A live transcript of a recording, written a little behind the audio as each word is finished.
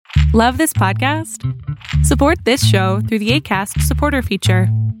Love this podcast? Support this show through the Acast supporter feature.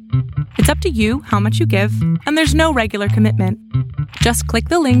 It's up to you how much you give, and there's no regular commitment. Just click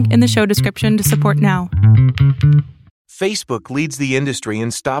the link in the show description to support now. Facebook leads the industry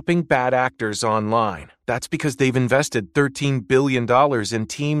in stopping bad actors online. That's because they've invested $13 billion in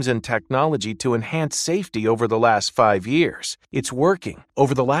teams and technology to enhance safety over the last 5 years. It's working.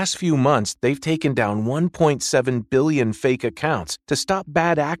 Over the last few months, they've taken down 1.7 billion fake accounts to stop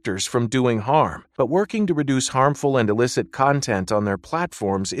bad actors from doing harm. But working to reduce harmful and illicit content on their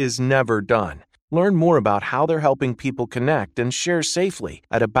platforms is never done. Learn more about how they're helping people connect and share safely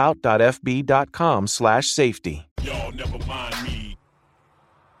at about.fb.com/safety. Y'all never mind me.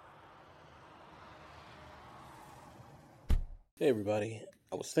 Hey everybody,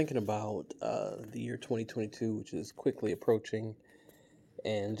 I was thinking about the year 2022, which is quickly approaching,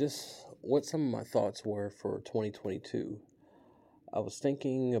 and just what some of my thoughts were for 2022. I was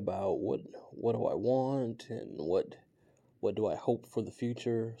thinking about what do I want and what do I hope for the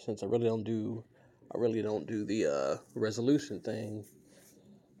future, since I really don't do the resolution thing.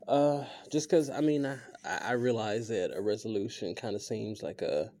 Just because, I realize that a resolution kind of seems like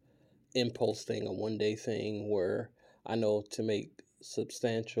a impulse thing, a one-day thing, where I know to make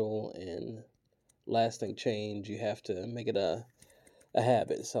substantial and lasting change, you have to make it a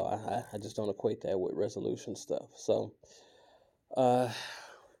habit. So I just don't equate that with resolution stuff. So, I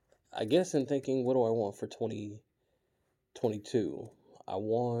guess in thinking, what do I want for 2022? I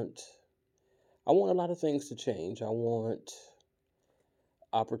want a lot of things to change. I want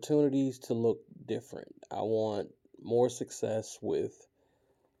opportunities to look different. I want more success with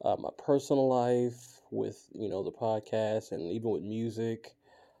my personal life, with, the podcast, and even with music.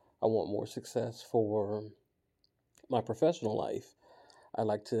 I want more success for my professional life. I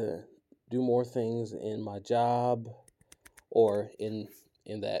like to do more things in my job or in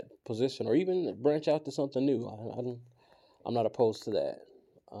that position, or even branch out to something new. I'm not opposed to that.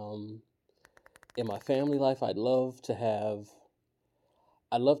 In my family life, I'd love to have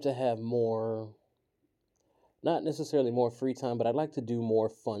more, not necessarily more free time, but I'd like to do more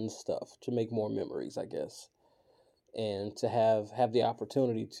fun stuff, to make more memories, I guess. And to have the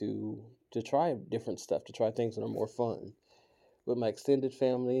opportunity to try different stuff, to try things that are more fun. With my extended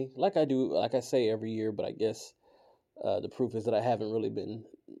family, like I say every year, but I guess the proof is that I haven't really been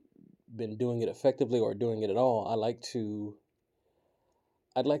doing it effectively or doing it at all. I'd like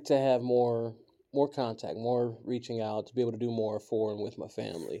to have more contact, more reaching out, to be able to do more for and with my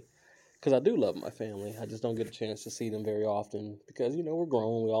family. Because I do love my family. I just don't get a chance to see them very often because, we're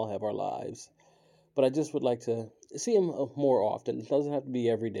grown. We all have our lives. But I just would like to see them more often. It doesn't have to be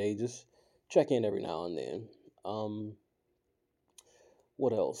every day. Just check in every now and then.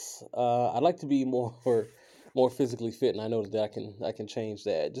 What else? I'd like to be more physically fit, and I know that I can change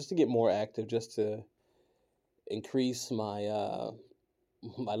that. Just to get more active, just to increase my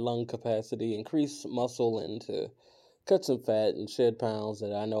my lung capacity, increase muscle, and to cut some fat and shed pounds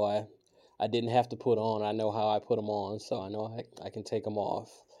that I know I didn't have to put on. I know how I put them on, so I know I can take them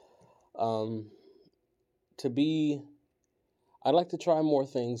off. I'd like to try more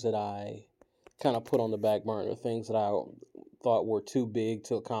things that I kind of put on the back burner, things that I thought were too big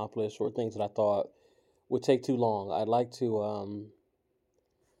to accomplish, or things that I thought would take too long. I'd like to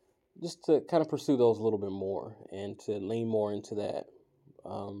just to kind of pursue those a little bit more and to lean more into that.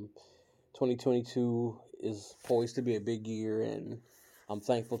 2022 is poised to be a big year, and I'm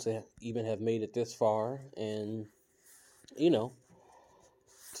thankful to even have made it this far, and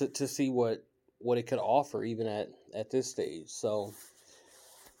to see what it could offer even at this stage. So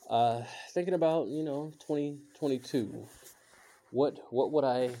thinking about 2022, what would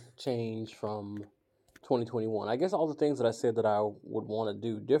I change from 2021? I guess all the things that I said that I would want to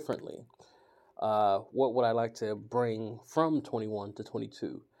do differently. What would I like to bring from 21 to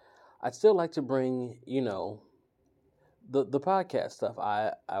 22? I'd still like to bring, the podcast stuff.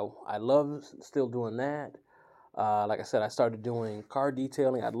 I love still doing that. Like I said, I started doing car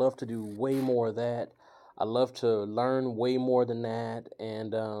detailing. I'd love to do way more of that. I'd love to learn way more than that,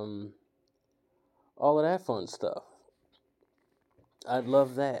 and all of that fun stuff. I'd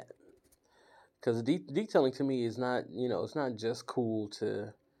love that. Because detailing to me is not, it's not just cool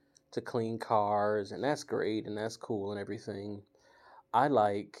to clean cars, and that's great and that's cool and everything. I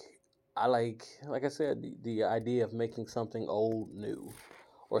like I said, the idea of making something old new,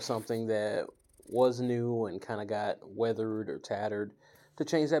 or something that was new and kind of got weathered or tattered, to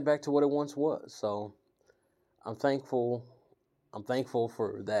change that back to what it once was. So I'm thankful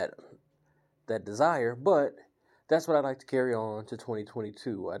for that desire, but that's what I'd like to carry on to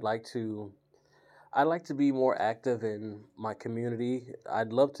 2022. I'd like to I'd like to be more active in my community.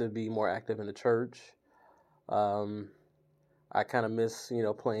 I'd love to be more active in the church. Um, I kind of miss,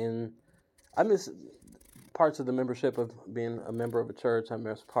 playing. I miss parts of the membership of being a member of a church. I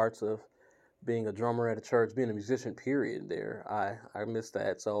miss parts of being a drummer at a church, being a musician, period, there. I miss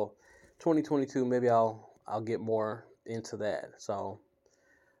that. So 2022, maybe I'll get more into that. So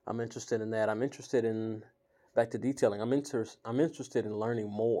I'm interested in that. I'm interested in, back to detailing, I'm interested in learning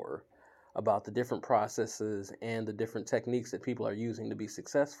more about the different processes and the different techniques that people are using to be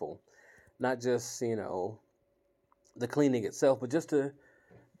successful. Not just, the cleaning itself, but just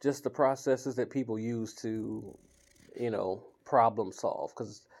the processes that people use to, problem solve.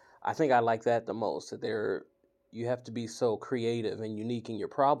 Because I think I like that the most, that you have to be so creative and unique in your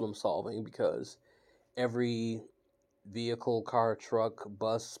problem solving, because every vehicle, car, truck,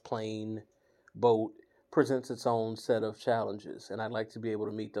 bus, plane, boat presents its own set of challenges. And I'd like to be able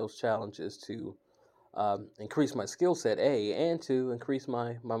to meet those challenges to increase my skill set, and to increase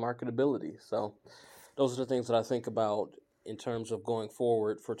my marketability. So those are the things that I think about in terms of going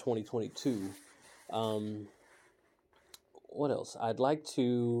forward for 2022. What else? I'd like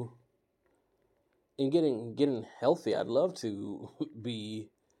to, in getting healthy, I'd love to be,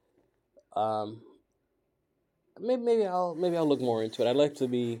 maybe I'll look more into it. I'd like to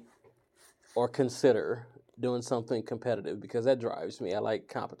be, or consider doing something competitive, because that drives me. I like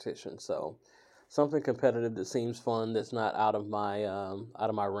competition, so something competitive that seems fun, that's not out of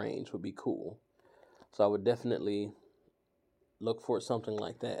my range, would be cool. So I would definitely look for something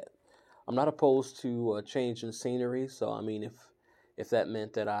like that. I'm not opposed to changing scenery. So I mean, if that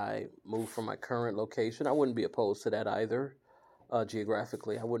meant that I moved from my current location, I wouldn't be opposed to that either.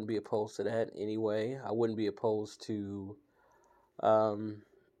 Geographically, I wouldn't be opposed to that anyway. I wouldn't be opposed to,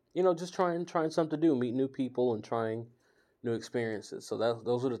 just trying something to do, meet new people, and trying new experiences. So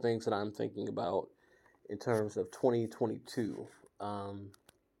those are the things that I'm thinking about in terms of 2022.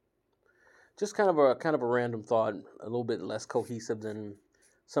 Just kind of a random thought, a little bit less cohesive than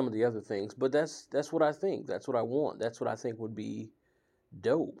some of the other things, but that's what I think. That's what I want. That's what I think would be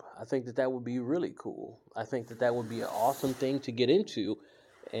dope. I think that would be really cool. I think that would be an awesome thing to get into,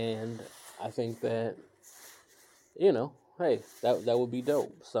 and I think that, hey, that would be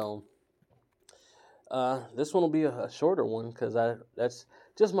dope. So this one will be a shorter one, because that's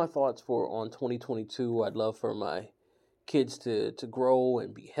just my thoughts on 2022. I'd love for my kids to grow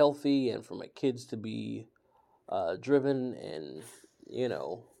and be healthy, and for my kids to be driven and,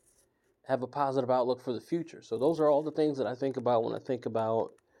 have a positive outlook for the future. So those are all the things that I think about when I think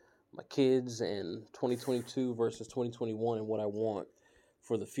about my kids and 2022 versus 2021 and what I want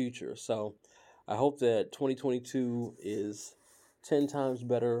for the future. So I hope that 2022 is 10 times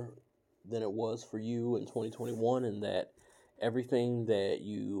better than it was for you in 2021, and that everything that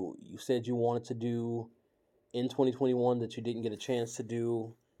you said you wanted to do in 2021 that you didn't get a chance to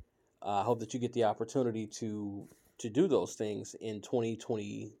do, I hope that you get the opportunity to do those things in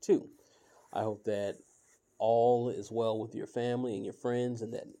 2022. I hope that all is well with your family and your friends,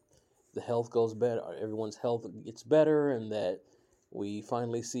 and that the health goes better, everyone's health gets better, and that we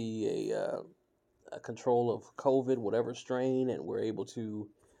finally see a control of COVID, whatever strain, and we're able to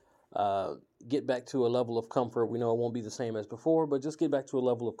get back to a level of comfort. We know it won't be the same as before, but just get back to a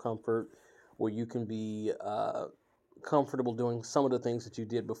level of comfort where you can be comfortable doing some of the things that you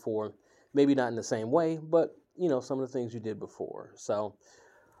did before. Maybe not in the same way, but, some of the things you did before. So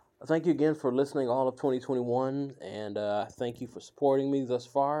thank you again for listening all of 2021, and thank you for supporting me thus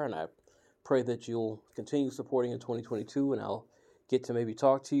far, and I pray that you'll continue supporting in 2022, and I'll get to maybe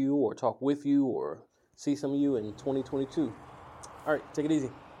talk to you or talk with you or see some of you in 2022. All right, take it easy.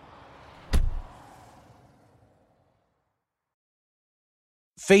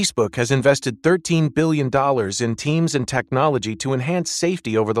 Facebook has invested $13 billion in teams and technology to enhance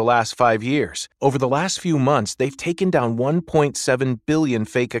safety over the last 5 years. Over the last few months, they've taken down 1.7 billion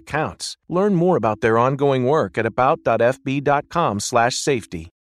fake accounts. Learn more about their ongoing work at about.fb.com/safety.